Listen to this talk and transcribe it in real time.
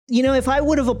if I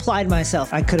would have applied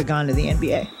myself, I could have gone to the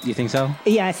NBA. You think so?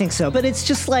 Yeah, I think so. But it's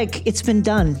just like, it's been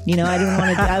done. I didn't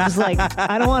want to, I was like,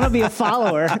 I don't want to be a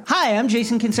follower. Hi, I'm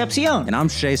Jason Concepcion. And I'm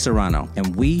Shea Serrano.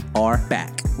 And we are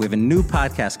back. We have a new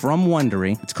podcast from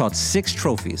Wondery. It's called Six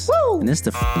Trophies. Woo! And it's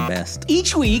the best.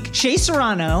 Each week, Shea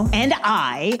Serrano and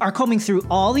I are combing through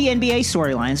all the NBA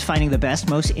storylines, finding the best,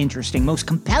 most interesting, most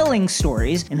compelling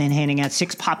stories, and then handing out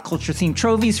 6 pop culture themed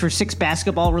trophies for 6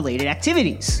 basketball related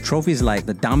activities. Trophies like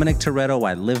the Dominic Toretto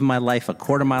I Live My Life a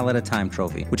Quarter Mile at a Time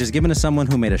trophy, which is given to someone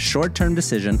who made a short-term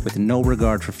decision with no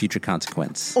regard for future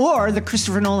consequence. Or the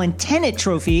Christopher Nolan Tenet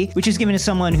trophy, which is given to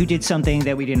someone who did something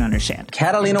that we didn't understand.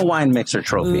 Catalina Wine Mixer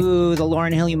trophy. Ooh, the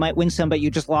Lauryn Hill, you might win some, but you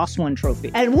just lost one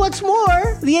trophy. And what's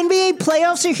more, the NBA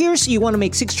playoffs are here, so you want to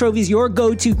make 6 Trophies your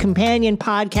go-to companion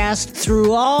podcast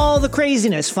through all the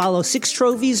craziness. Follow 6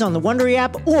 Trophies on the Wondery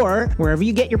app or wherever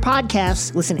you get your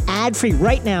podcasts. Listen ad-free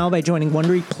right now by joining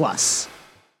Wondery Plus.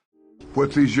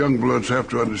 What these young bloods have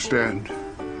to understand,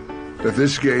 that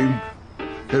this game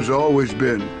has always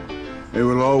been and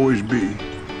will always be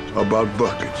about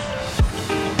buckets.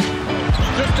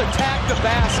 Just attack the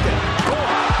basket.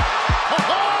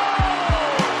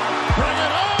 Bring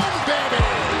it on, baby.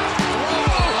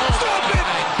 Stop it.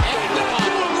 Not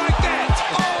do it like that.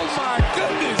 Oh, my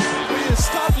goodness. Will you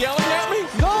stop yelling at me?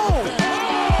 No.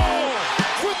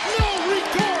 With no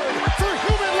regard for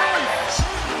human life.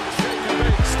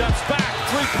 Steps back.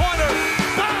 Three-pointer.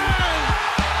 Bang!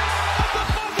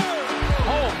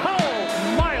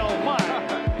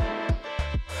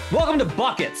 Welcome to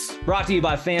Buckets, brought to you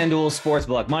by FanDuel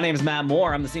Sportsbook. My name is Matt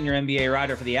Moore. I'm the senior NBA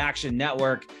writer for the Action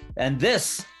Network, and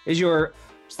this is your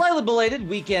slightly belated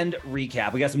weekend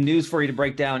recap. We got some news for you to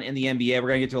break down in the NBA. We're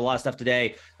going to get to a lot of stuff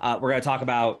today. We're going to talk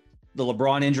about the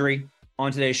LeBron injury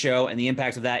on today's show and the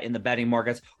impacts of that in the betting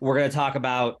markets. We're going to talk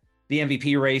about the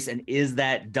MVP race and is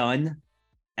that done?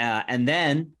 And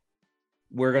then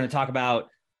we're going to talk about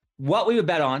what we would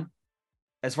bet on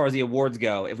as far as the awards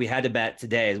go, if we had to bet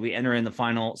today as we enter in the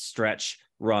final stretch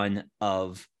run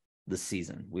of the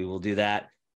season. We will do that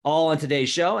all on today's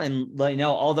show and let you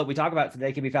know all that we talk about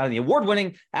today can be found in the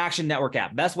award-winning Action Network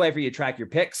app. Best way for you to track your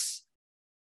picks.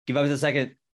 Give us a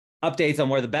second updates on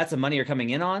where the bets and money are coming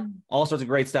in on. All sorts of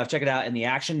great stuff. Check it out in the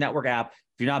Action Network app.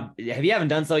 If you haven't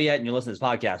done so yet and you're listening to this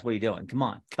podcast, what are you doing? Come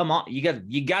on. You got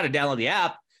to download the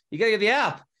app. You got to get the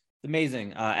app. It's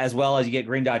amazing. As well as you get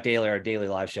Green Dot Daily, our daily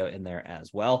live show in there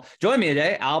as well. Join me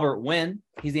today, Albert Wynn.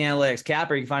 He's the Analytics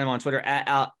Capper. You can find him on Twitter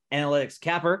at Analytics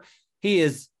Capper. He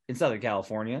is in Southern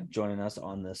California, joining us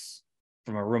on this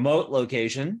from a remote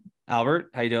location. Albert,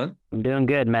 how you doing? I'm doing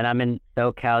good, man. I'm in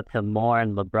SoCal to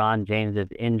mourn LeBron James's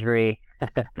injury.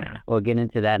 We'll get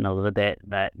into that in a little bit,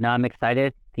 but no, I'm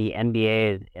excited. The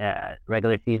NBA's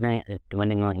regular season is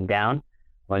dwindling down.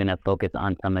 We're going to focus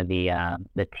on some of the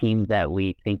teams that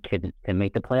we think could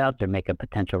make the playoffs or make a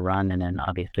potential run, and then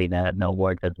obviously the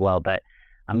awards as well. But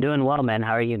I'm doing well, man.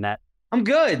 How are you, Matt? I'm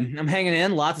good. I'm hanging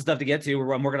in. Lots of stuff to get to.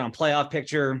 I'm working on playoff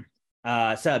picture,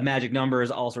 set of magic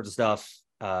numbers, all sorts of stuff.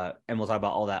 And we'll talk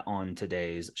about all that on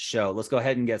today's show. Let's go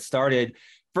ahead and get started.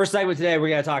 First segment today, we're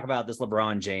going to talk about this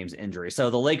LeBron James injury. So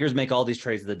the Lakers make all these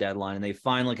trades at the deadline, and they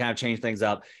finally kind of change things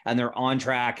up, and they're on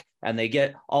track, and they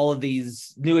get all of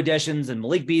these new additions, and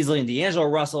Malik Beasley and D'Angelo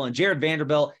Russell and Jared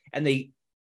Vanderbilt, and they,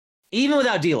 even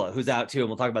without D'Lo, who's out too, and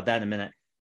we'll talk about that in a minute,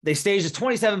 they staged a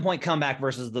 27-point comeback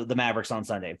versus the Mavericks on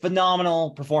Sunday.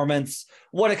 Phenomenal performance.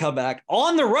 What a comeback.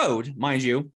 On the road, mind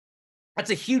you.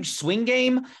 That's a huge swing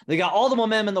game. They got all the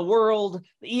momentum in the world.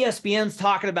 The ESPN's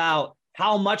talking about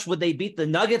how much would they beat the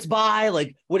Nuggets by?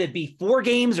 Like, would it be 4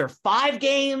 games or 5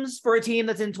 games for a team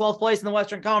that's in 12th place in the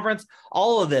Western Conference?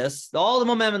 All of this, all the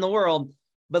momentum in the world.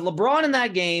 But LeBron in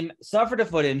that game suffered a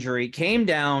foot injury, came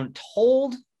down,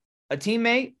 told a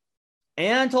teammate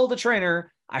and told the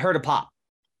trainer, I heard a pop.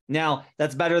 Now,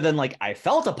 that's better than like, I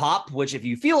felt a pop, which if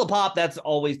you feel a pop, that's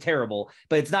always terrible,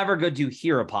 but it's never good to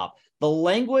hear a pop. The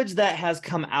language that has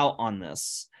come out on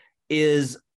this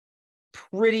is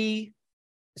pretty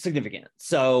significant.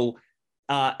 So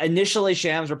initially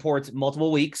Shams reports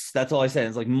multiple weeks. That's all I said.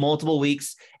 It's like multiple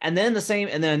weeks. And then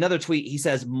another tweet, he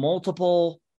says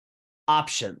multiple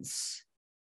options.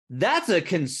 That's a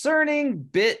concerning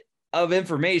bit of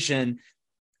information.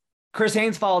 Chris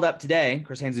Haynes followed up today.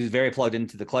 Chris Haynes is very plugged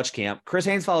into the Clutch camp. Chris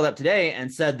Haynes followed up today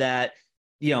and said that,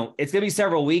 it's going to be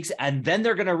several weeks and then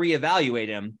they're going to reevaluate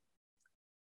him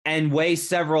and weigh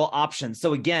several options.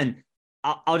 So again,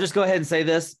 I'll just go ahead and say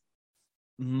this.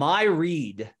 My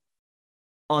read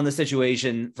on the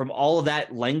situation from all of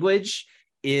that language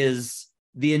is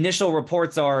the initial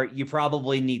reports are you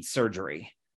probably need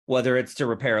surgery, whether it's to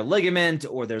repair a ligament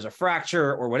or there's a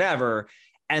fracture or whatever.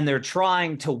 and they're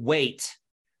trying to wait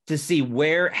to see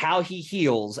how he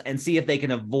heals and see if they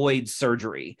can avoid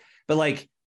surgery. But like,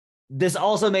 this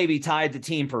also may be tied to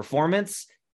team performance.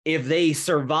 If they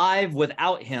survive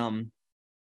without him,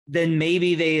 then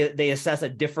maybe they assess a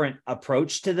different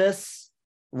approach to this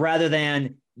rather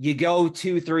than you go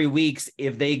 2-3 weeks.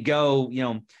 If they go,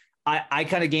 I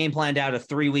kind of game planned out a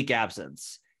 3-week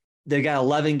absence. They got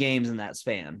 11 games in that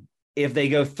span. If they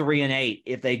go 3-8,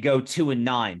 if they go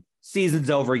 2-9, season's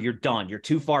over. You're done. You're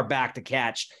too far back to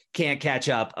can't catch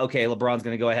up. Okay, LeBron's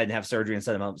going to go ahead and have surgery and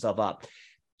set himself up.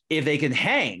 If they can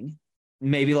hang,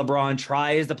 maybe LeBron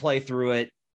tries to play through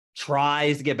it,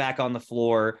 tries to get back on the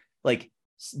floor, like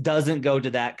doesn't go to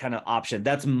that kind of option.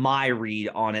 That's my read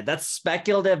on it. That's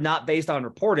speculative, not based on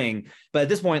reporting. But at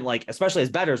this point, like, especially as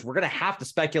bettors, we're going to have to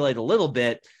speculate a little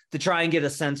bit to try and get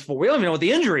a sense for, we don't even know what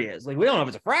the injury is. Like, we don't know if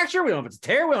it's a fracture. We don't know if it's a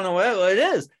tear. We don't know what it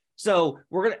is. So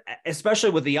we're going to,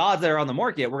 especially with the odds that are on the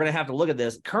market, we're going to have to look at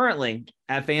this. Currently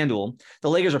at FanDuel, the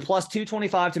Lakers are plus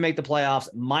 225 to make the playoffs,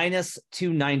 minus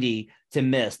 290 to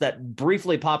miss. That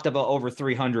briefly popped up over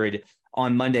 300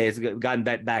 on Monday. It's gotten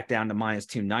back down to minus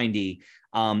 290.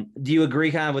 Do you agree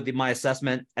kind of with my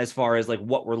assessment as far as like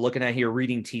what we're looking at here,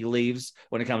 reading tea leaves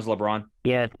when it comes to LeBron?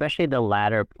 Yeah, especially the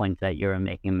latter points that you were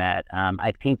making, Matt.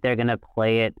 I think they're going to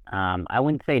play it, I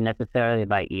wouldn't say necessarily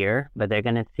by ear, but they're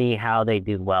going to see how they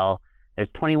do well. There's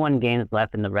 21 games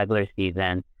left in the regular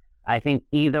season. I think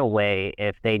either way,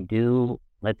 if they do,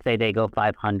 let's say they go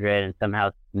 500 and somehow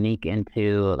sneak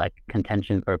into like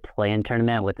contention for a play-in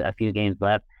tournament with a few games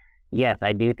left, yes,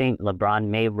 I do think LeBron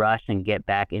may rush and get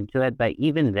back into it. But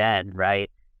even then,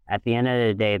 right, at the end of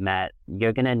the day, Matt,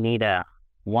 you're going to need a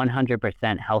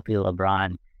 100% healthy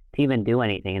LeBron to even do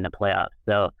anything in the playoffs.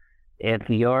 So if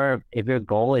your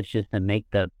goal is just to make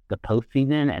the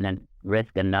postseason and then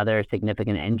risk another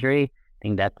significant injury, I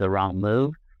think that's the wrong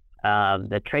move.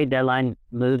 The trade deadline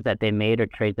moves that they made or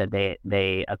trades that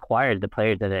they acquired, the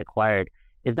players that they acquired,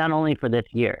 is not only for this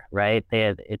year, right?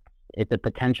 It's a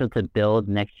potential to build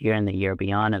next year and the year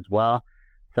beyond as well.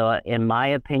 So in my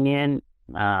opinion,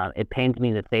 it pains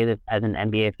me to say this as an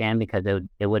NBA fan because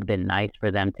it would have been nice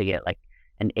for them to get like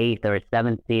an 8th or a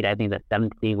 7th seed. I think the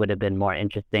 7th seed would have been more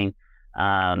interesting.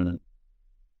 But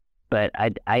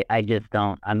I just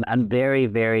don't. I'm very,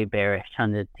 very bearish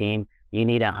on this team. You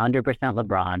need 100%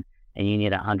 LeBron and you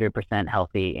need 100%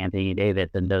 healthy Anthony Davis,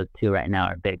 and those two right now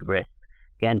are big risks.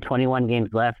 Again, 21 games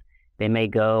left. They may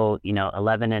go,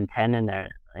 11-10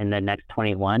 in the next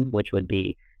 21, which would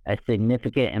be a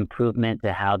significant improvement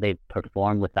to how they've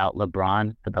performed without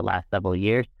LeBron for the last several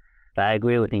years. But I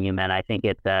agree with you, man. I think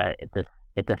it's a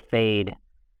fade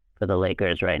for the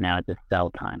Lakers right now. It's a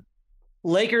sell time.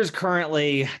 Lakers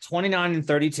currently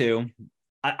 29-32.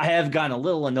 I have gotten a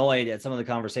little annoyed at some of the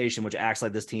conversation, which acts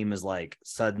like this team is like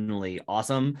suddenly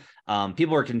awesome.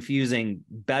 People are confusing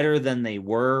better than they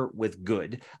were with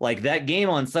good. Like that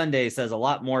game on Sunday says a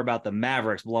lot more about the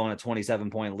Mavericks blowing a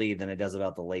 27-point lead than it does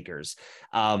about the Lakers.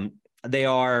 They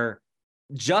are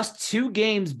just 2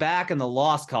 games back in the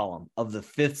loss column of the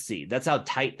 5th seed. That's how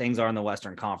tight things are in the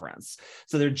Western Conference.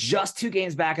 So they're just 2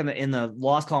 games back in the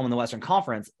loss column in the Western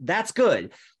Conference. That's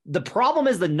good. The problem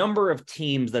is the number of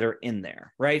teams that are in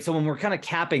there, right? So when we're kind of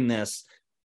capping this,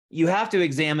 you have to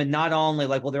examine not only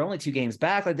like, well, they're only 2 games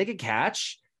back. Like they could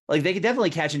definitely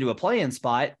catch into a play-in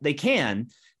spot. They can,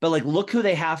 but like, look who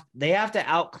they have to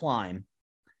outclimb.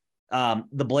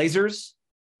 The Blazers,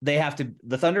 the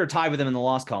Thunder are tied with them in the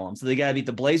loss column. So they got to beat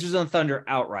the Blazers and the Thunder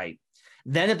outright.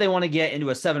 Then if they want to get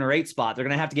into a 7 or 8 spot, they're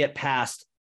going to have to get past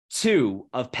 2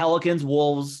 of Pelicans,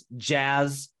 Wolves,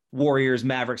 Jazz, Warriors,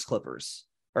 Mavericks, Clippers.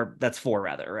 Or that's 4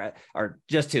 rather, right? Or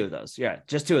just 2 of those. Yeah,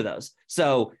 just 2 of those.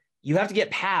 So you have to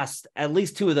get past at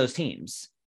least 2 of those teams,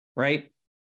 right?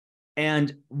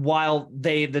 And while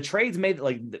the trades made,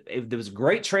 like, there was a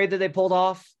great trade that they pulled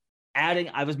off,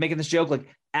 I was making this joke, like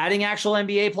adding actual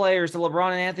NBA players to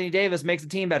LeBron and Anthony Davis makes the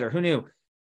team better. Who knew?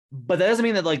 But that doesn't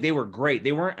mean that like they were great.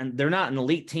 They're not an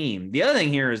elite team. The other thing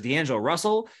here is D'Angelo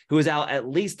Russell, who is out at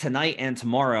least tonight and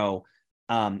tomorrow,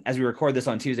 as we record this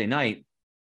on Tuesday night.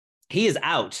 He is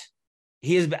out.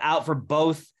 He is out for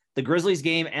both the Grizzlies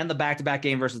game and the back-to-back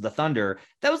game versus the Thunder.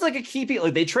 That was like a key piece.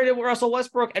 Like they traded Russell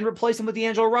Westbrook and replaced him with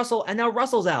D'Angelo Russell, and now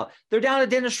Russell's out. They're down to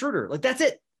Dennis Schroeder. Like that's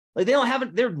it. Like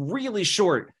they're really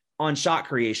short on shot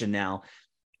creation now.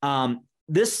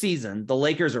 This season, the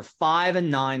Lakers are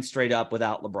 5-9 straight up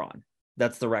without LeBron.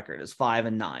 That's the record, is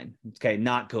 5-9. Okay,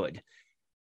 not good.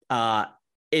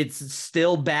 It's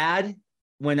still bad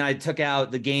when I took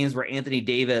out the games where Anthony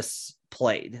Davis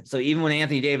played. So even when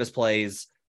Anthony Davis plays,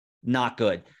 not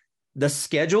good. The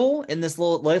schedule in this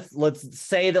little, let's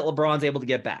say that LeBron's able to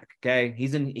get back. Okay.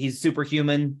 He's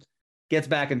superhuman, gets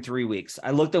back in 3 weeks.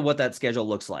 I looked at what that schedule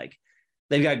looks like.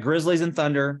 They've got Grizzlies and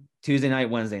Thunder Tuesday night,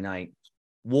 Wednesday night,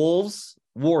 Wolves,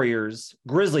 Warriors,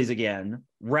 Grizzlies again,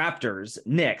 Raptors,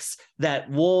 Knicks. That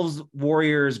Wolves,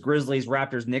 Warriors, Grizzlies,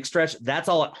 Raptors, Knicks stretch, that's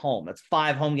all at home. That's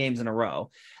 5 home games in a row.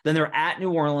 Then they're at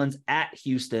New Orleans, at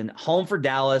Houston, home for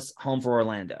Dallas, home for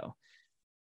Orlando.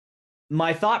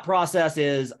 My thought process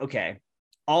is, okay,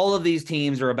 all of these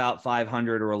teams are about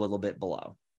 500 or a little bit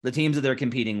below. The teams that they're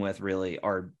competing with really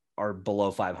are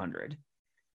below 500.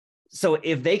 So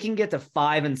if they can get to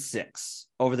 5-6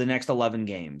 over the next 11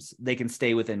 games, they can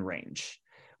stay within range.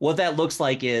 What that looks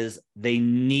like is they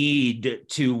need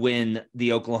to win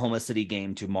the Oklahoma City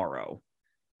game tomorrow.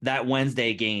 That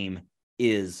Wednesday game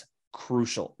is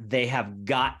crucial. They have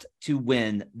got to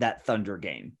win that Thunder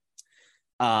game.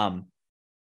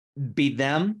 Beat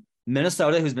them.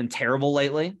 Minnesota, who's been terrible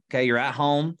lately. Okay, you're at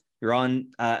home. You're on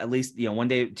at least 1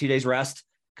 day, 2 days rest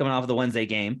coming off of the Wednesday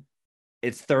game.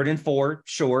 It's 3rd and 4,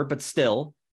 sure, but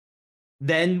still.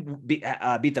 Then beat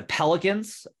the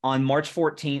Pelicans on March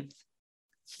 14th,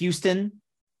 Houston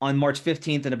on March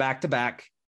 15th in a back-to-back,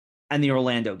 and the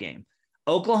Orlando game.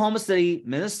 Oklahoma City,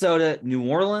 Minnesota, New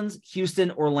Orleans,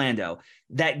 Houston, Orlando.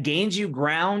 That gains you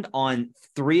ground on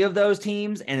 3 of those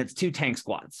teams, and it's 2 tank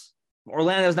squads.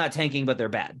 Orlando's not tanking, but they're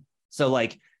bad. So,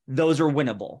 those are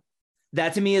winnable.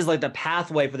 That to me is the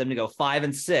pathway for them to go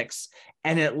 5-6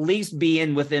 and at least be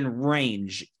within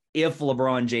range if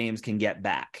LeBron James can get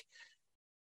back.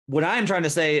 What I'm trying to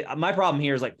say, my problem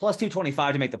here is plus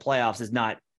 225 to make the playoffs is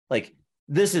not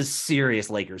this is serious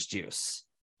Lakers juice.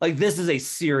 This is a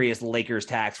serious Lakers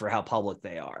tax for how public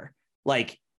they are.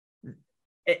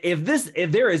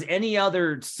 If there is any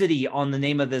other city on the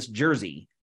name of this jersey,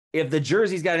 if the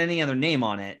jersey's got any other name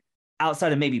on it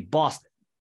outside of maybe Boston,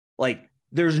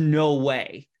 there's no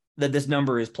way that this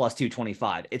number is plus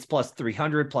 225. It's plus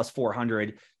 300, plus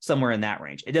 400, somewhere in that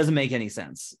range. It doesn't make any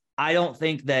sense. I don't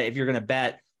think that if you're going to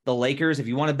bet the Lakers, if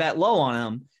you want to bet low on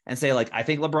them and say, I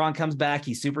think LeBron comes back,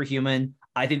 he's superhuman,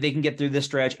 I think they can get through this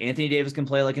stretch, Anthony Davis can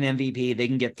play like an MVP, they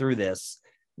can get through this.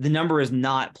 The number is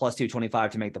not plus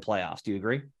 225 to make the playoffs. Do you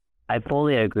agree? I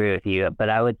fully agree with you, but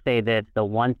I would say that the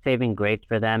one saving grace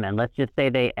for them, and let's just say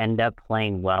they end up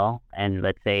playing well, and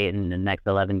let's say in the next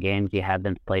 11 games you have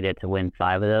them slated to win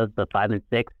 5 of those, but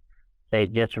 5-6, say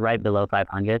just right below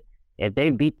 500. If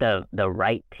they beat the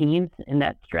right teams in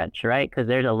that stretch, right? Because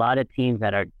there's a lot of teams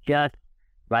that are just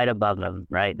right above them,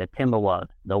 right? The Timberwolves,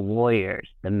 the Warriors,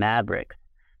 the Mavericks,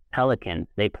 Pelicans,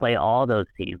 they play all those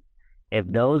teams. If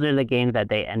those are the games that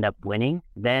they end up winning,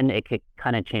 then it could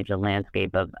kind of change the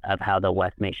landscape of how the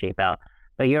West may shape out.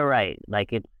 But you're right.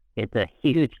 It's a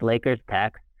huge Lakers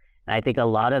tax. And I think a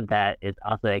lot of that is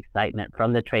also excitement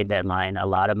from the trade deadline. A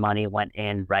lot of money went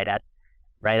in right at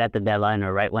the deadline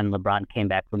or right when LeBron came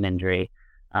back from injury.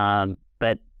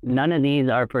 But none of these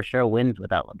are for sure wins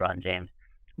without LeBron James.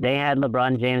 They had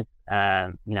LeBron James,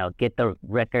 get the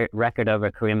record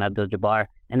over Kareem Abdul-Jabbar,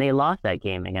 and they lost that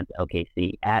game against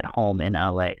OKC at home in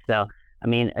LA. So,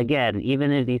 again,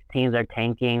 even if these teams are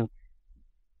tanking,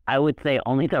 I would say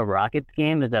only the Rockets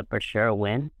game is a for sure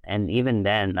win. And even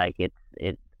then,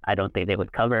 I don't think they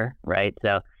would cover, right?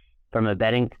 So from a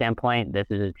betting standpoint, this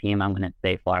is a team I'm going to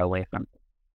stay far away from.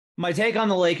 My take on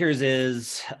the Lakers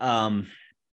is I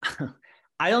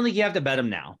don't think you have to bet them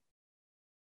now.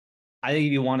 I think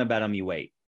if you want to bet them, you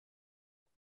wait.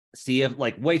 See if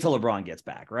wait till LeBron gets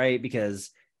back, right? Because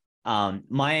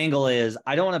my angle is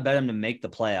I don't want to bet them to make the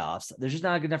playoffs. There's just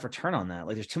not a good enough return on that.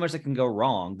 There's too much that can go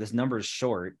wrong. This number is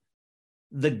short.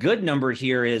 The good number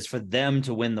here is for them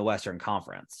to win the Western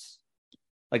Conference.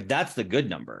 That's the good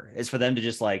number, is for them to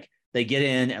just they get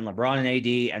in and LeBron and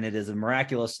AD, and it is a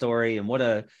miraculous story. And what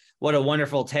a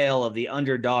wonderful tale of the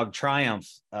underdog triumph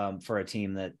for a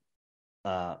team that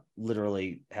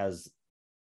literally has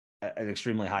an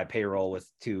extremely high payroll with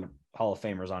 2 Hall of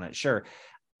Famers on it. Sure.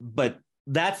 But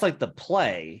that's the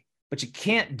play, but you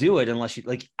can't do it unless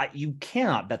you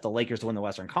cannot bet the Lakers to win the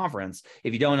Western Conference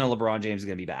if you don't know LeBron James is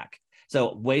going to be back.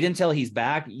 So wait until he's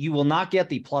back. You will not get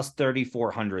the plus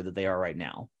 3,400 that they are right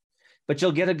now, but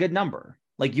you'll get a good number.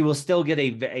 You will still get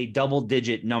a double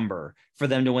digit number for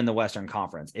them to win the Western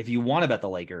Conference. If you want to bet the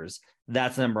Lakers,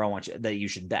 that's the number that you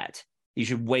should bet. You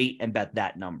should wait and bet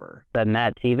that number. But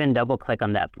Matt, to even double click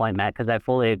on that point, Matt, because I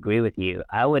fully agree with you,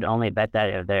 I would only bet that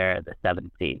if they're the 7th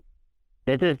seed.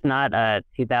 This is not a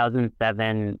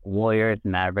 2007 Warriors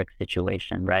Mavericks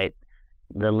situation, right?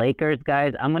 The Lakers,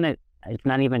 guys, it's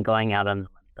not even going out on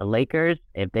the Lakers.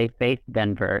 If they face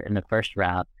Denver in the first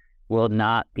round, will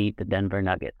not beat the Denver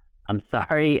Nuggets. I'm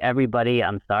sorry, everybody.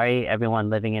 I'm sorry, everyone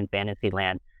living in fantasy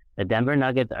land. The Denver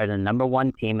Nuggets are the number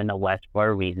one team in the West for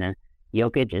a reason.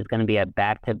 Jokic is going to be a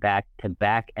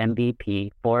back-to-back-to-back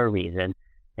MVP for a reason.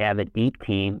 They have a deep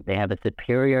team. They have a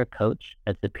superior coach,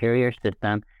 a superior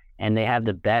system, and they have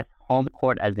the best home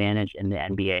court advantage in the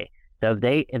NBA. So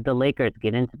if the Lakers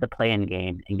get into the play-in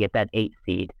game and get that 8th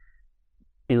seed,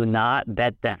 do not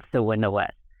bet them to win the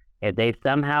West. If they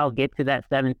somehow get to that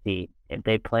 7th seed, if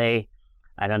they play,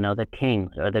 I don't know, the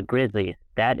Kings or the Grizzlies,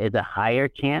 that is a higher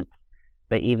chance.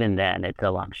 But even then, it's a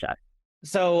long shot.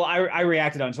 So I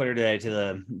reacted on Twitter today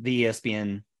to the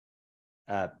ESPN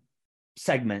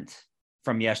segment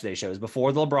from yesterday's show. It was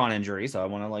before the LeBron injury, so I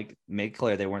want to make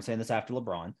clear they weren't saying this after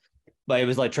LeBron. But it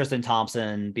was like Tristan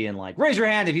Thompson being like, raise your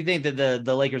hand if you think that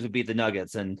the Lakers would beat the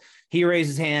Nuggets. And he raised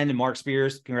his hand, and Mark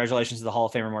Spears, congratulations to the Hall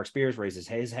of Famer Mark Spears, raises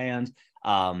his hand.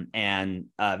 And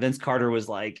Vince Carter was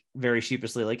like very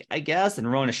sheepishly like, I guess.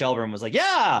 And Rona Shelburne was like,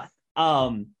 yeah.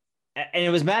 And it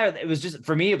was mad. It was just,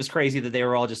 for me, it was crazy that they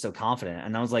were all just so confident.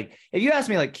 And I was like, if you ask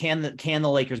me, like, can the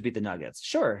Lakers beat the Nuggets?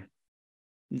 Sure.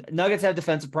 Nuggets have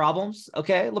defensive problems.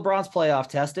 Okay. LeBron's playoff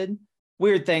tested.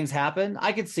 Weird things happen.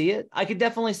 I could see it. I could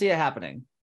definitely see it happening.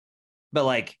 But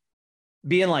like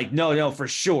being like, no, for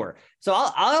sure. So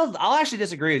I'll actually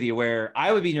disagree with you, where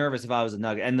I would be nervous if I was a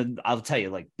Nugget. And then I'll tell you,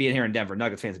 like, being here in Denver,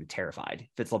 Nuggets fans would be terrified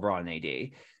if it's LeBron and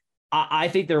AD. I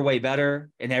think they're way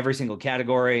better in every single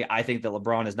category. I think that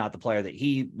LeBron is not the player that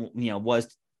he,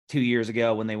 was 2 years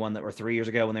ago when they won or 3 years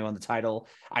ago when they won the title.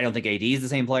 I don't think AD is the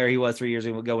same player he was 3 years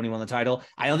ago when he won the title.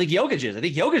 I don't think Jokic is. I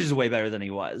think Jokic is way better than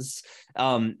he was.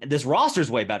 This roster is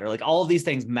way better. Like, all of these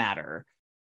things matter.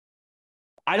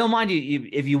 I don't mind you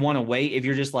if you want to wait. If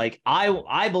you're just like,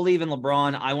 I believe in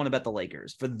LeBron, I want to bet the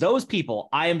Lakers. For those people,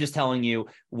 I am just telling you,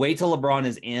 wait till LeBron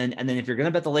is in. And then if you're going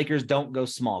to bet the Lakers, don't go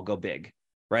small, go big.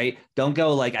 Right? Don't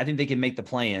go like, I think they can make the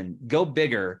play-in. Go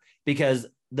bigger, because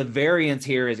the variance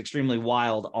here is extremely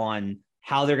wild on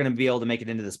how they're going to be able to make it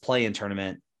into this play-in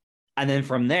tournament. And then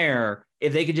from there,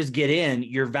 if they could just get in,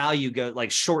 your value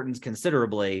shortens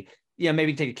considerably.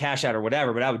 Maybe take a cash out or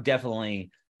whatever, but I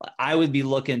would be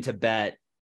looking to bet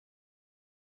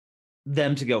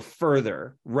them to go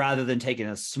further rather than taking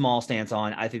a small stance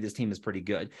on, I think this team is pretty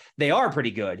good. They are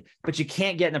pretty good, but you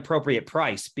can't get an appropriate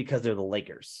price because they're the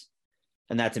Lakers.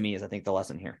 And that, to me, is, I think, the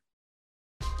lesson here.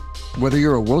 Whether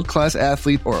you're a world-class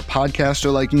athlete or a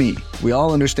podcaster like me, we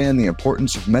all understand the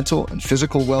importance of mental and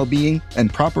physical well-being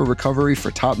and proper recovery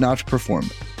for top-notch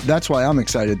performance. That's why I'm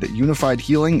excited that Unified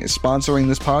Healing is sponsoring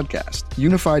this podcast.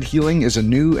 Unified Healing is a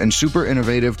new and super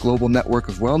innovative global network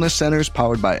of wellness centers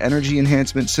powered by Energy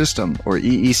Enhancement System, or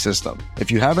EE System.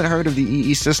 If you haven't heard of the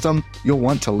EE System, you'll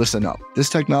want to listen up. This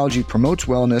technology promotes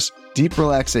wellness, deep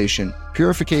relaxation,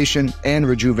 purification, and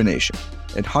rejuvenation.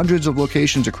 In hundreds of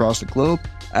locations across the globe,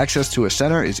 access to a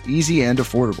center is easy and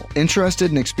affordable. Interested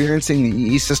in experiencing the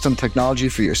EE System technology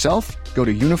for yourself? Go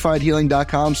to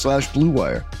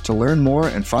unifiedhealing.com/bluewire to learn more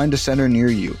and find a center near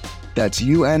you. That's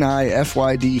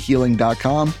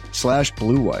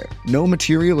unifydhealing.com/bluewire. No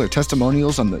material or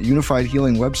testimonials on the Unified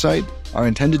Healing website are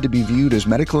intended to be viewed as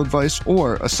medical advice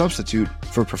or a substitute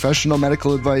for professional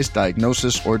medical advice,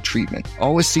 diagnosis, or treatment.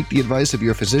 Always seek the advice of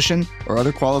your physician or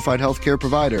other qualified healthcare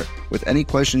provider with any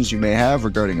questions you may have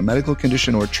regarding a medical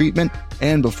condition or treatment,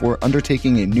 and before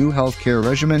undertaking a new healthcare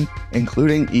regimen,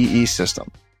 including EE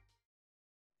System.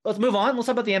 Let's move on. Let's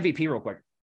talk about the MVP real quick.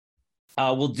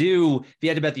 If you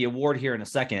had to bet the award here in a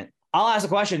second, I'll ask a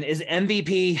question. Is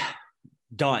MVP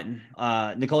done?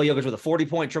 Nikola Jokic with a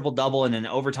 40-point triple-double and an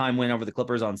overtime win over the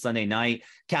Clippers on Sunday night,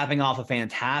 capping off a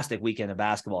fantastic weekend of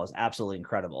basketball, is absolutely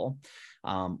incredible.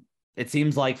 It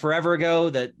seems like forever ago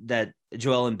that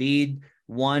Joel Embiid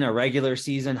won a regular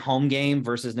season home game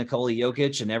versus Nikola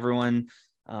Jokic, and everyone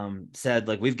said,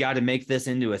 like, we've got to make this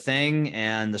into a thing,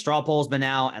 and the straw poll's been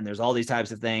out, and there's all these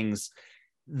types of things.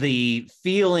 The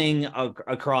feeling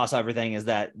across everything is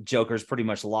that Joker's pretty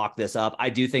much locked this up. I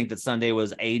do think that Sunday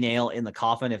was a nail in the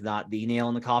coffin, if not the nail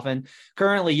in the coffin.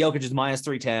 Currently, Jokic is minus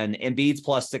 310, Embiid's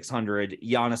plus 600,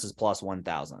 Giannis is plus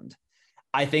 1,000.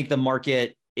 I think the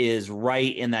market is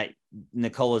right in that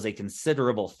Nikola is a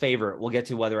considerable favorite. We'll get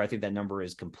to whether I think that number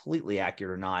is completely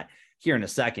accurate or not here in a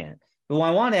second. But what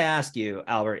I want to ask you,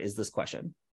 Albert, is this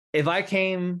question. If I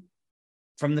came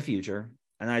from the future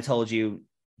and I told you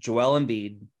Joel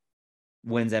Embiid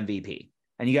wins MVP,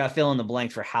 and you got to fill in the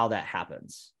blanks for how that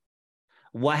happens,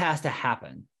 what has to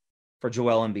happen for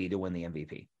Joel Embiid to win the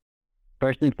MVP?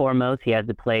 First and foremost, he has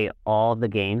to play all the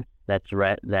games. The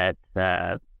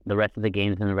rest of the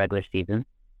games in the regular season.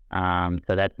 So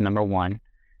that's number one.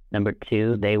 Number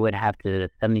two, the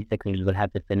 76ers would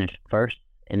have to finish first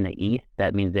in the East.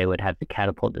 That means they would have to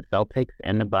catapult the Celtics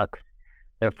and the Bucks.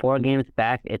 They're 4 games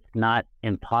back. It's not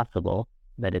impossible,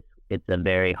 but it's a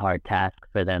very hard task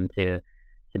for them to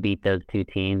beat those 2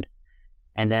 teams.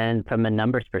 And then from a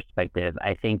numbers perspective,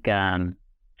 I think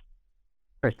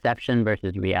perception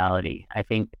versus reality. I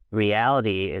think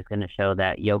reality is going to show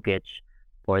that Jokic,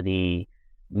 for the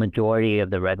majority of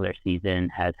the regular season,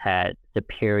 has had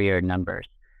superior numbers.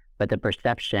 But the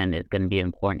perception is going to be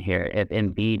important here. If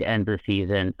Embiid ends the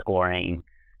season scoring,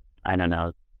 I don't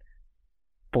know,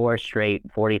 4 straight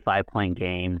 45-point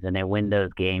games, and they win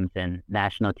those games in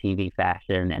national TV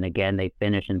fashion, and again, they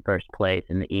finish in first place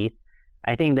in the East,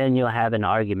 I think then you'll have an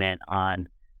argument on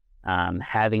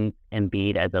having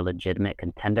Embiid as a legitimate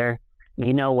contender.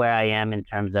 You know where I am in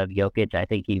terms of Jokic. I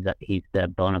think he's the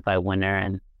bona fide winner,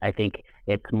 and I think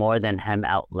it's more than him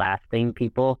outlasting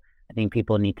people. I think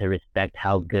people need to respect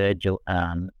how good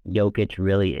Jokic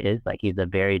really is. Like, he's a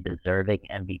very deserving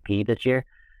MVP this year.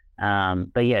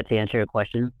 But yeah, to answer your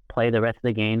question, play the rest of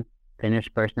the game, finish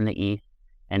first in the East,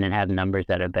 and then have numbers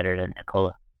that are better than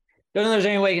Nikola. Don't know there's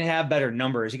any way you can have better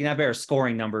numbers. You can have better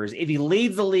scoring numbers. If he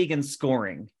leads the league in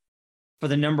scoring for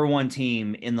the number 1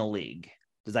 team in the league,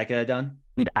 does that get it done?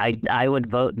 I would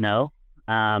vote no,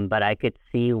 but I could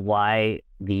see why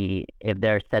if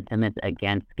there are sentiments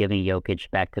against giving Jokic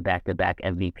back-to-back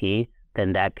MVPs,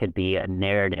 then that could be a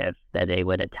narrative that they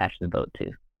would attach the vote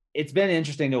to. It's been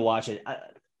interesting to watch it.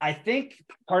 I think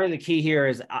part of the key here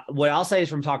is what I'll say is,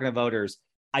 from talking to voters,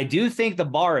 I do think the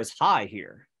bar is high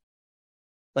here.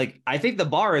 Like, I think the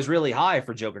bar is really high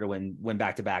for Joker to win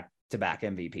back-to-back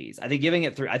MVPs. I think giving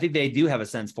it 3, I think they do have a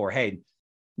sense for, hey,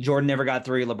 Jordan never got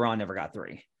 3, LeBron never got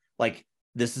 3. Like,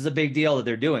 this is a big deal that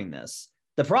they're doing this.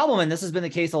 The problem, and this has been the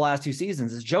case the last 2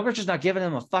 seasons, is Joker's just not giving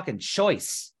them a fucking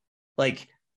choice. Like,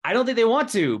 I don't think they want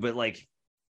to, but like,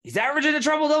 he's averaging a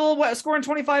triple-double, scoring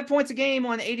 25 points a game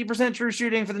on 80% true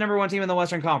shooting for the number 1 team in the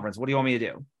Western Conference. What do you want me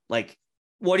to do? Like,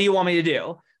 what do you want me to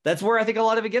do? That's where I think a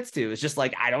lot of it gets to. It's just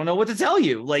like, I don't know what to tell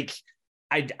you. Like,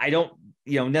 I don't,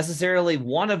 necessarily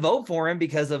want to vote for him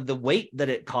because of the weight that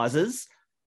it causes,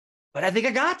 but I think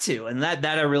I got to. And that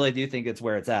I really do think it's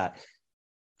where it's at.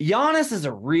 Giannis is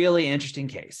a really interesting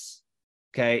case.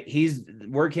 Okay.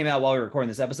 Word came out while we were recording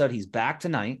this episode. He's back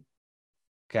tonight.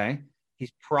 Okay.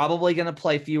 He's probably going to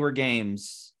play fewer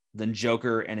games than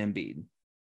Joker and Embiid.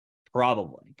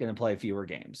 Probably going to play fewer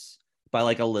games by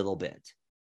like a little bit.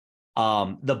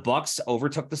 The Bucks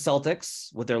overtook the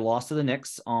Celtics with their loss to the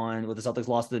Knicks on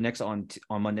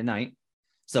Monday night.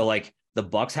 So like, the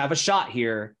Bucks have a shot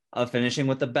here of finishing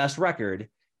with the best record.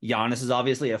 Giannis is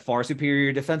obviously a far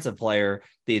superior defensive player.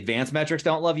 The advanced metrics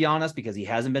don't love Giannis because he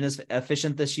hasn't been as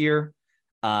efficient this year.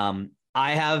 I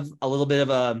have a little bit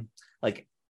of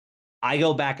I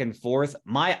go back and forth.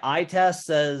 My eye test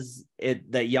says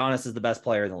that Giannis is the best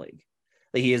player in the league.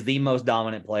 That he is the most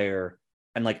dominant player.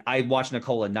 And like, I watch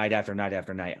Nikola night after night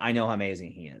after night. I know how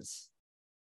amazing he is.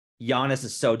 Giannis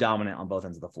is so dominant on both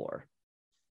ends of the floor.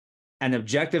 And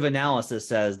objective analysis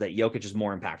says that Jokic is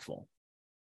more impactful.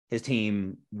 His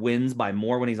team wins by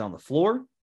more when he's on the floor.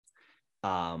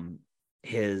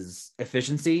 His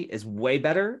efficiency is way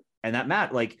better. And that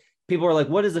matters. Like, people are like,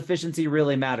 what does efficiency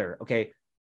really matter? Okay.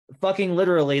 Fucking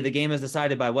literally, the game is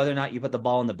decided by whether or not you put the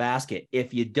ball in the basket.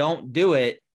 If you don't do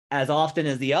it as often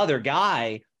as the other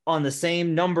guy on the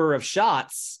same number of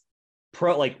shots,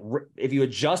 if you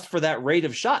adjust for that rate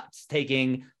of shots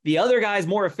taking, the other guy's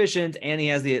more efficient and he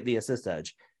has the assist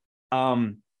edge.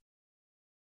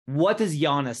 What does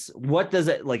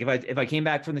it like if I came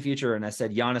back from the future and I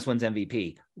said Giannis wins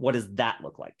MVP, what does that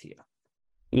look like to you?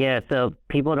 Yeah, so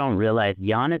people don't realize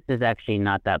Giannis is actually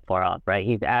not that far off, right?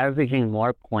 He's averaging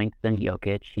more points than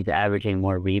Jokic. He's averaging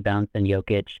more rebounds than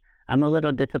Jokic. I'm a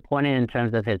little disappointed in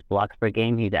terms of his blocks per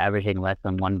game. He's averaging less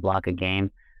than 1 block a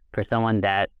game. For someone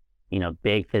that,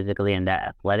 big physically and that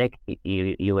athletic,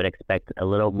 you would expect a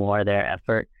little more of their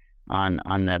effort on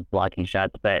the blocking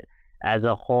shots. But as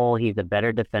a whole, he's a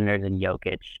better defender than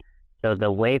Jokic. So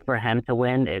the way for him to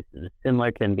win is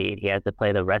similar to Embiid. He has to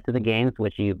play the rest of the games,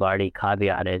 which you've already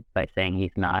caveated by saying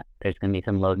he's not. There's going to be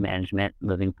some load management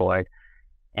moving forward.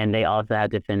 And they also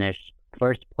have to finish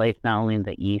first place, not only in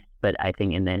the East, but I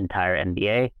think in the entire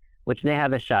NBA, which they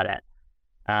have a shot at.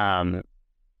 I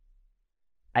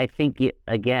think,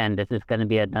 again, this is going to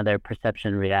be another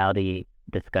perception reality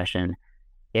discussion.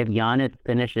 If Giannis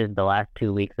finishes the last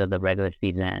 2 weeks of the regular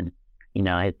season,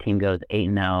 his team goes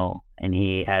 8-0, and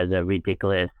he has a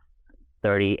ridiculous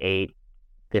 38,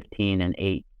 15, and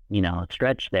 8,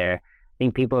 stretch there. I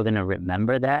think people are going to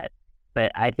remember that.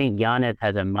 But I think Giannis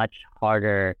has a much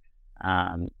harder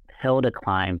hill to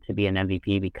climb to be an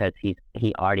MVP because he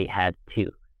already had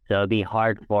 2. So it'd be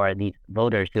hard for these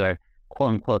voters who are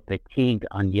quote unquote fatigued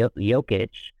on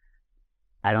Jokic.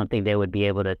 I don't think they would be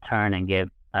able to turn and give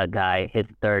a guy his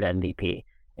third MVP.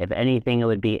 If anything, it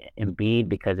would be Embiid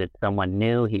because it's someone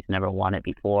new. He's never won it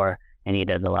before, and he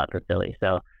does a lot for Philly.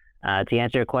 So to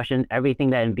answer your question, everything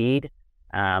that Embiid,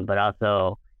 but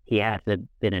also he has to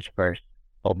finish first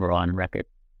overall on record.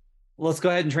 Let's go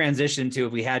ahead and transition to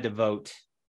if we had to vote,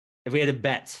 if we had to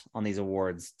bet on these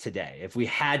awards today, if we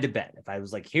had to bet, if I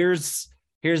was like, here's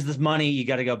this money, you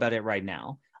got to go bet it right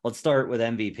now. Let's start with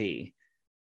MVP.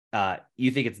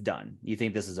 You think it's done? You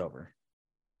think this is over?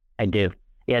 I do.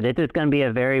 Yeah, this is going to be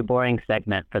a very boring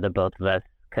segment for the both of us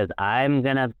because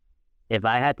if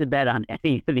I had to bet on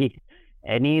any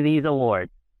of these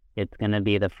awards, it's going to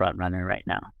be the front runner right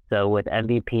now. So with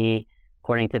MVP,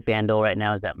 according to FanDuel right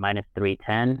now, is at minus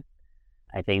 310.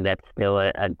 I think that's still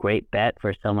a great bet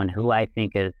for someone who I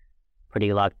think is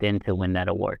pretty locked in to win that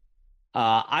award.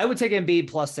 I would take Embiid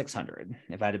plus 600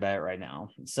 if I had to bet it right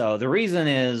now. So the reason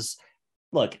is,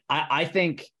 look, I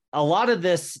think a lot of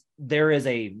this, there is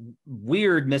a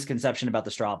weird misconception about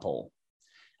the straw poll.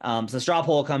 So the straw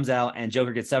poll comes out and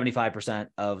Joker gets 75%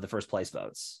 of the first place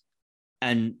votes.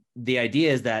 And the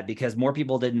idea is that because more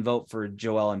people didn't vote for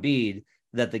Joel Embiid,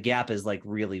 that the gap is like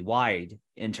really wide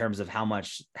in terms of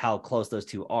how close those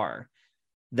two are.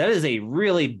 That is a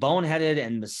really boneheaded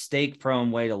and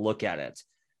mistake-prone way to look at it.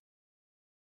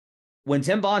 When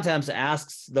Tim Bontemps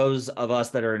asks those of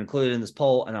us that are included in this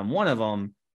poll, and I'm one of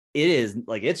them, it is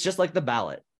like, it's just like the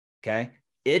ballot. Okay.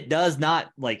 It does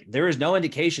not there is no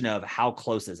indication of how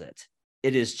close is it.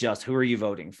 It is just, who are you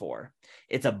voting for?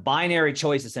 It's a binary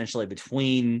choice essentially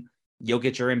between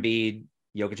Jokic or Embiid,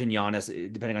 Jokic and Giannis,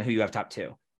 depending on who you have top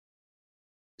two.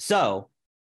 So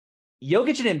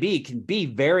Jokic and Embiid can be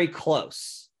very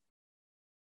close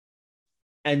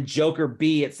and Joker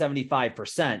be at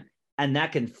 75%, and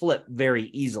that can flip very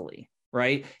easily,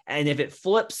 right? And if it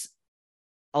flips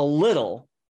a little,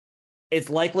 it's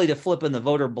likely to flip in the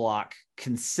voter block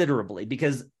considerably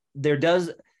because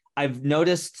I've done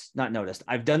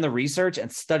the research and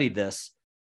studied this.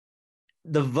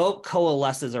 The vote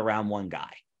coalesces around one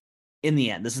guy. In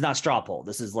the end, this is not straw poll.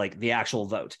 This is like the actual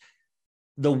vote.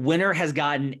 The winner has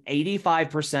gotten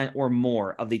 85% or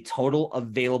more of the total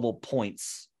available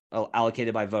points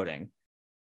allocated by voting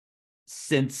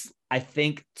since I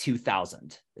think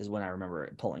 2000 is when I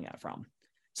remember pulling that from.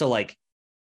 So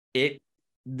if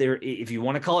you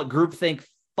want to call it groupthink,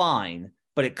 fine,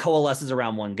 but it coalesces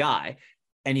around one guy.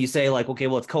 And you say okay,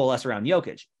 well, it's coalesced around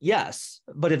Jokic. Yes,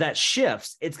 but if that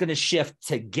shifts, it's going to shift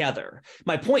together.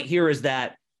 My point here is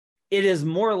that it is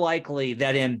more likely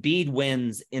that Embiid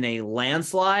wins in a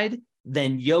landslide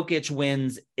than Jokic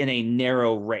wins in a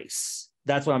narrow race.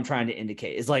 That's what I'm trying to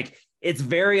indicate. It's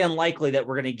very unlikely that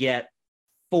we're going to get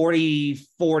 40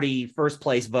 first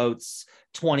place votes,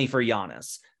 20 for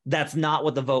Giannis. That's not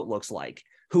what the vote looks like.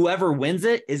 Whoever wins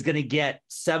it is going to get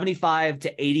 75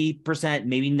 to 80%,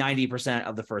 maybe 90%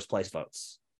 of the first place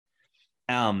votes.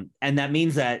 And that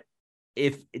means that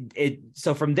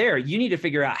so from there, you need to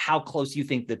figure out how close you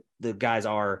think that the guys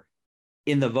are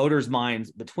in the voters'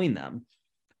 minds between them.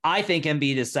 I think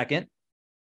Embiid is second,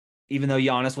 even though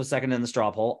Giannis was second in the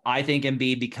straw poll. I think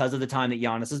Embiid, because of the time that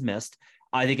Giannis has missed,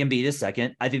 I think Embiid is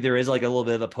second. I think there is a little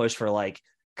bit of a push for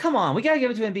come on, we got to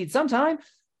give it to Embiid sometime.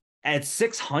 At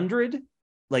 600,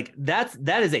 that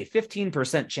is a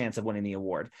 15% chance of winning the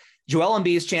award. Joel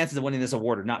Embiid's chances of winning this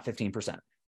award are not 15%.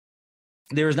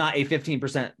 There is not a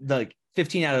 15%,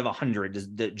 15 out of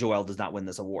 100 that Joel does not win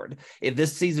this award. If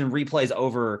this season replays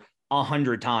over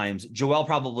 100 times, Joel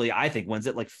probably, I think, wins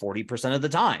it 40% of the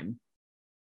time.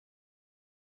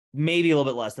 Maybe a little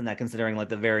bit less than that, considering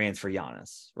the variance for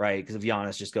Giannis, right? Because if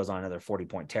Giannis just goes on another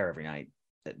 40-point tear every night,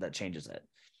 that changes it.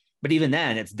 But even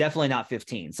then, it's definitely not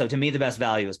 15. So to me, the best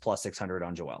value is plus 600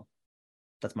 on Joel.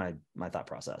 That's my thought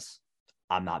process.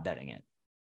 I'm not betting it.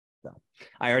 So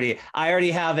I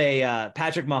already have a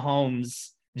Patrick Mahomes,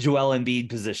 Joel Embiid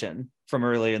position from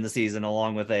earlier in the season,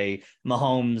 along with a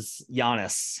Mahomes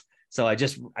Giannis. So I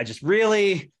just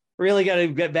really got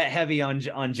to bet heavy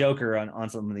on Joker on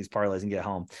some of these parlays and get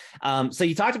home. So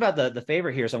you talked about the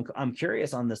favorite here. So I'm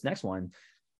curious on this next one.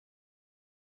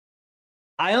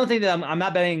 I don't think that I'm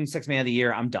not betting sixth man of the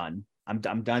year. I'm done. I'm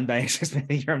done betting sixth man of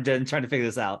the year. I'm done trying to figure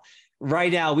this out.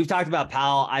 Right now, we've talked about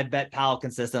Powell. I bet Powell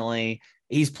consistently.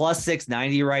 He's plus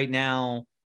 690 right now.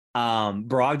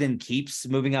 Brogdon keeps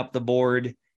moving up the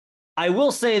board. I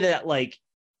will say that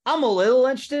I'm a little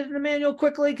interested in Emmanuel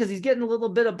Quickley because he's getting a little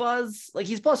bit of buzz.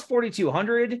 He's plus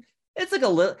 4,200. It's a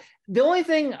little. The only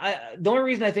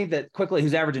reason I think that Quickley,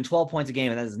 who's averaging 12 points a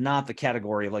game, and that is not the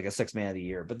category of a sixth man of the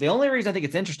year. But the only reason I think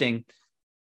it's interesting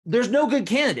there's no good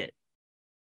candidate.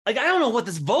 Like, I don't know what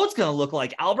this vote's going to look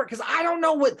like, Albert, because I don't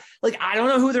know I don't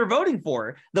know who they're voting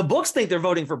for. The books think they're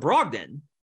voting for Brogdon.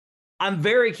 I'm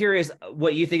very curious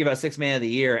what you think about Sixth Man of the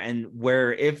Year and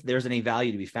if there's any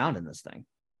value to be found in this thing.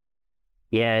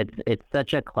 Yeah, it's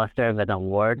such a cluster of an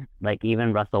award. Like,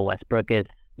 even Russell Westbrook is,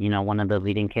 one of the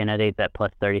leading candidates at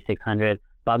plus 3,600.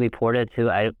 Bobby Portis, who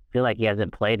I feel like he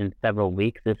hasn't played in several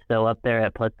weeks, is still up there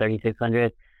at plus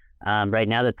 3,600. Right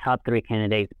now, the top three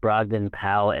candidates, Brogdon,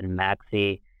 Powell, and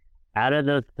Maxey. Out of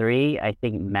those three, I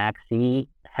think Maxey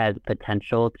has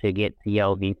potential to get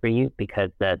CLV for you because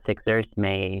the Sixers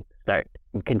may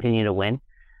continue to win.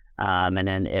 And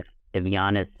then if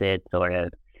Giannis sits or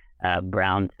if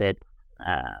Brown sits,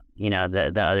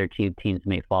 the other two teams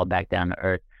may fall back down to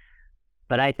earth.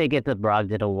 But I think it's a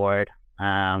Brogdon award.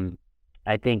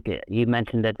 I think you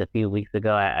mentioned it a few weeks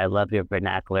ago. I love your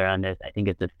vernacular on this. I think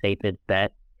it's the safest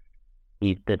bet.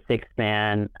 He's the sixth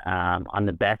man on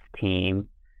the best team.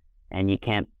 And you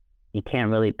can't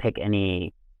really pick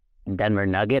any Denver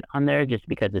Nugget on there just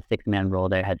because the six-man role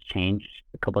there has changed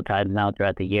a couple of times now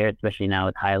throughout the year, especially now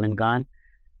with Highland gone.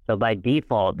 So by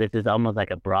default, this is almost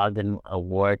like a Brogdon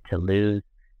award to lose.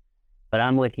 But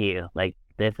I'm with you. Like,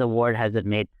 this award hasn't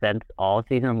made sense all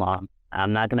season long.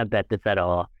 I'm not going to bet this at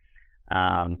all.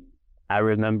 I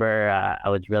remember I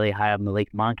was really high on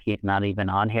Malik Monk. He's not even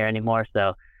on here anymore,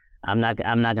 so I'm not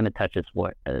going to touch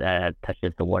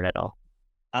this award at all.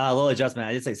 A little adjustment.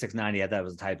 I did say 690. I thought it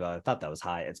was a typo. I thought that was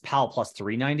high. It's Powell plus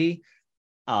 390.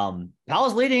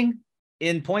 Powell's leading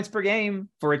in points per game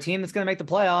for a team that's going to make the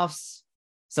playoffs.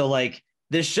 So,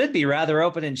 this should be rather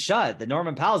open and shut that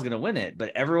Norman Powell's going to win it,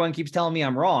 but everyone keeps telling me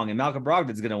I'm wrong and Malcolm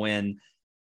Brogdon's going to win.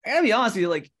 I gotta be honest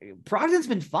with you, Brogdon's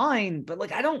been fine,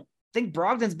 but I don't think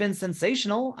Brogdon's been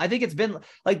sensational. I think it's been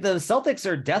the Celtics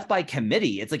are death by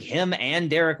committee. It's him and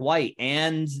Derek White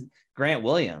and Grant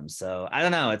Williams. So I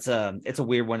don't know. It's a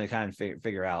weird one to kind of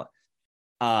figure out.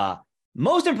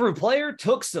 Most improved player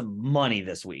took some money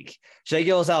this week. Shai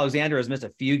Gilgeous-Alexander has missed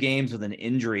a few games with an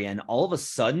injury, and all of a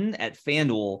sudden at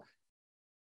FanDuel,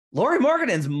 Lauri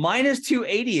Markkanen's minus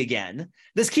 280 again.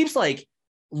 This keeps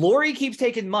Lauri keeps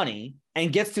taking money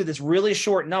and gets to this really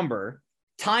short number.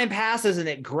 Time passes and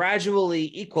it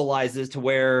gradually equalizes to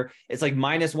where it's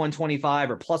minus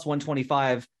 125 or plus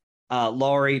 125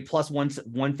 Lauri, plus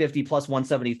 150, plus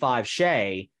 175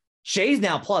 Shai. Shai's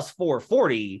now plus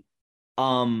 440.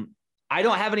 I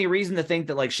don't have any reason to think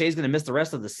that Shai's going to miss the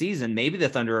rest of the season. Maybe the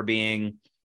Thunder are being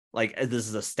this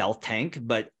is a stealth tank,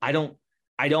 but I don't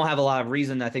have a lot of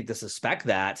reason, I think, to suspect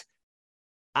that.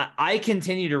 I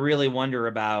continue to really wonder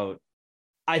about,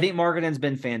 I think Markkanen's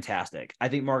been fantastic. I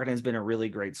think Markkanen's been a really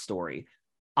great story.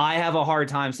 I have a hard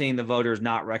time seeing the voters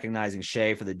not recognizing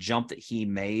Shai for the jump that he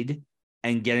made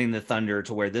and getting the Thunder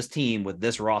to where this team with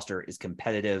this roster is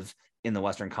competitive in the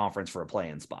Western Conference for a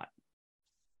play-in spot.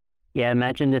 Yeah, I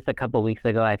mentioned this a couple of weeks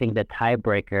ago. I think the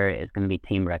tiebreaker is going to be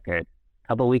team record. A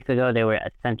couple of weeks ago, they were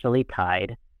essentially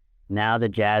tied. Now the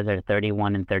Jazz are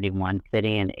 31-31,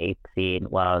 sitting in 8th seed,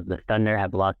 while the Thunder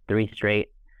have lost 3 straight.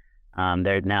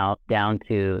 They're now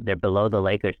they're below the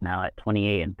Lakers now at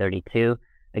 28-32.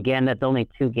 Again, that's only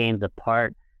 2 games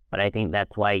apart, but I think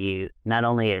that's why not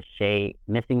only is Shai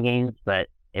missing games, but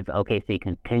if OKC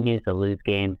continues to lose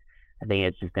games, I think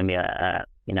it's just going to be a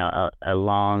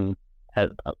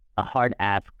hard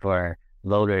ask for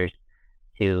voters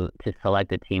to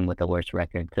select a team with the worst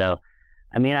record. So,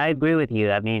 I agree with you.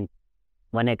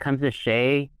 When it comes to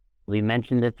Shai, we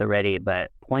mentioned this already,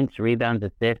 but points, rebounds,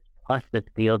 assists, plus the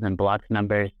steals and blocks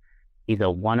numbers, he's a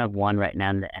 1 of 1 right now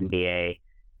in the NBA.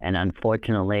 And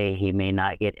unfortunately, he may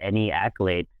not get any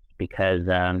accolades because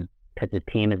his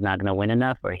team is not going to win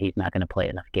enough or he's not going to play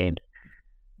enough games.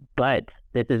 But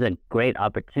this is a great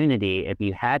opportunity if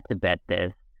you had to bet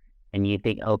this and you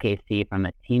think OKC from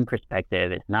a team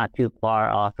perspective is not too far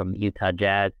off from Utah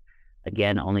Jazz.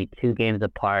 Again, only 2 games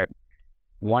apart.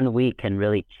 1 week can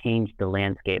really change the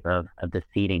landscape of the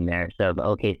seeding there. So if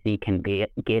OKC can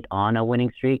get on a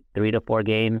winning streak, 3 to 4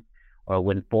 games, or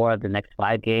win 4 of the next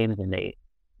 5 games, and they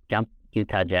jump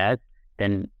Utah Jazz,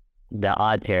 then the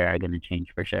odds here are going to change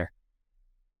for sure.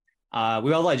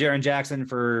 We all like Jaren Jackson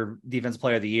for Defensive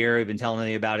Player of the Year. We've been telling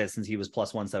you about it since he was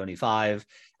plus 175.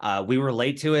 We were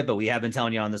late to it, but we have been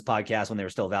telling you on this podcast when they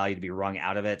were still valued to be wrung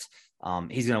out of it.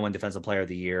 He's going to win Defensive Player of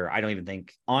the Year. I don't even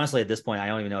think, honestly, at this point, I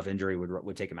don't even know if injury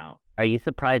would take him out. Are you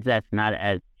surprised that's not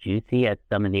as juicy as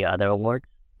some of the other awards?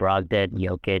 Brogdon,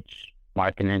 Jokic,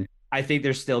 Markkanen. I think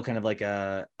there's still kind of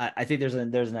I think there's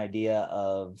an idea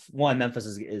of one, Memphis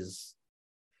has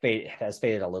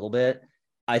faded a little bit.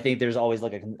 I think there's always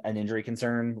like an injury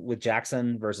concern with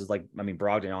Jackson versus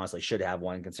Brogdon honestly should have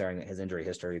one considering his injury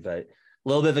history, but a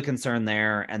little bit of a concern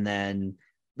there. And then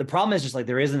the problem is just like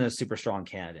there isn't a super strong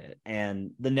candidate.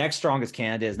 And the next strongest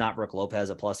candidate is not Brook Lopez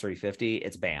at plus 350.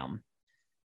 It's Bam.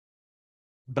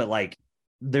 But like,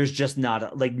 there's just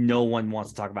not no one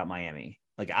wants to talk about Miami.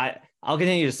 Like I'll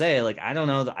continue to say, like, I don't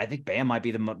know. I think Bam might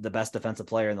be the best defensive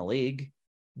player in the league.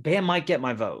 Bam might get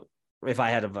my vote if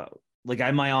I had a vote. Like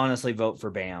I might honestly vote for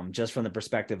Bam just from the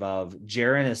perspective of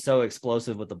Jaren is so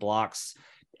explosive with the blocks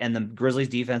and the Grizzlies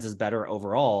defense is better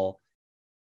overall,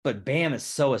 but Bam is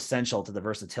so essential to the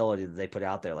versatility that they put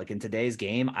out there. Like in today's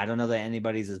game, I don't know that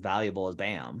anybody's as valuable as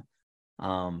Bam.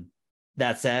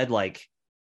 That said, like,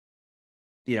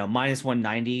 minus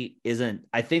 190 isn't,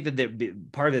 I think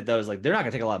that part of it though is like, they're not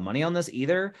gonna take a lot of money on this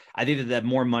either. I think that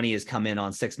more money has come in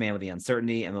on six man with the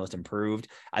uncertainty and most improved.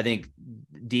 I think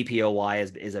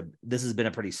DPOY this has been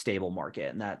a pretty stable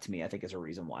market. And that to me, I think is a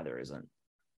reason why there isn't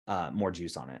more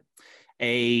juice on it.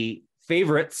 A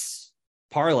favorites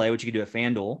parlay, which you could do at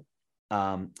FanDuel,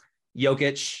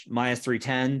 Jokic minus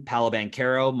 310, Paolo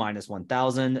Banchero minus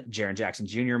 1,000, Jaren Jackson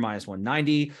Jr. minus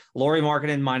 190, Lauri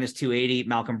Markkanen minus 280,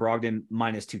 Malcolm Brogdon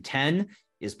minus 210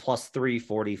 is plus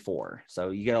 344.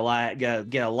 So you get a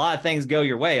lot of things go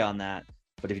your way on that.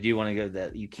 But if you do want to go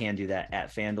that, you can do that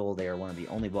at FanDuel. They are one of the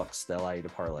only books that allow you to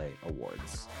parlay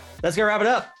awards. That's going to wrap it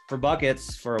up for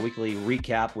Buckets for a weekly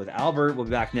recap with Albert. We'll be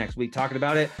back next week talking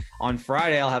about it. On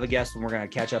Friday, I'll have a guest and we're going to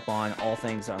catch up on all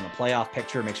things on the playoff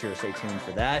picture. Make sure to stay tuned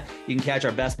for that. You can catch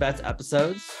our Best Bets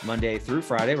episodes Monday through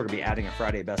Friday. We're going to be adding a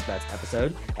Friday Best Bets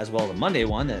episode as well as a Monday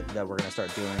one that we're going to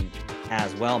start doing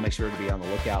as well. Make sure to be on the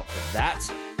lookout for that.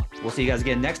 We'll see you guys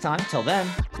again next time. Till then,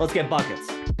 let's get buckets.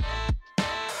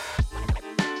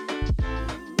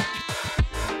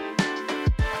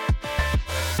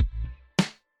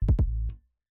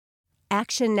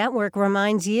 Action Network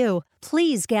reminds you,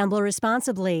 please gamble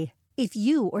responsibly. If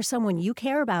you or someone you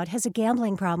care about has a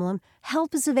gambling problem,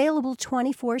 help is available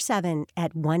 24/7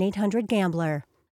 at 1-800-GAMBLER.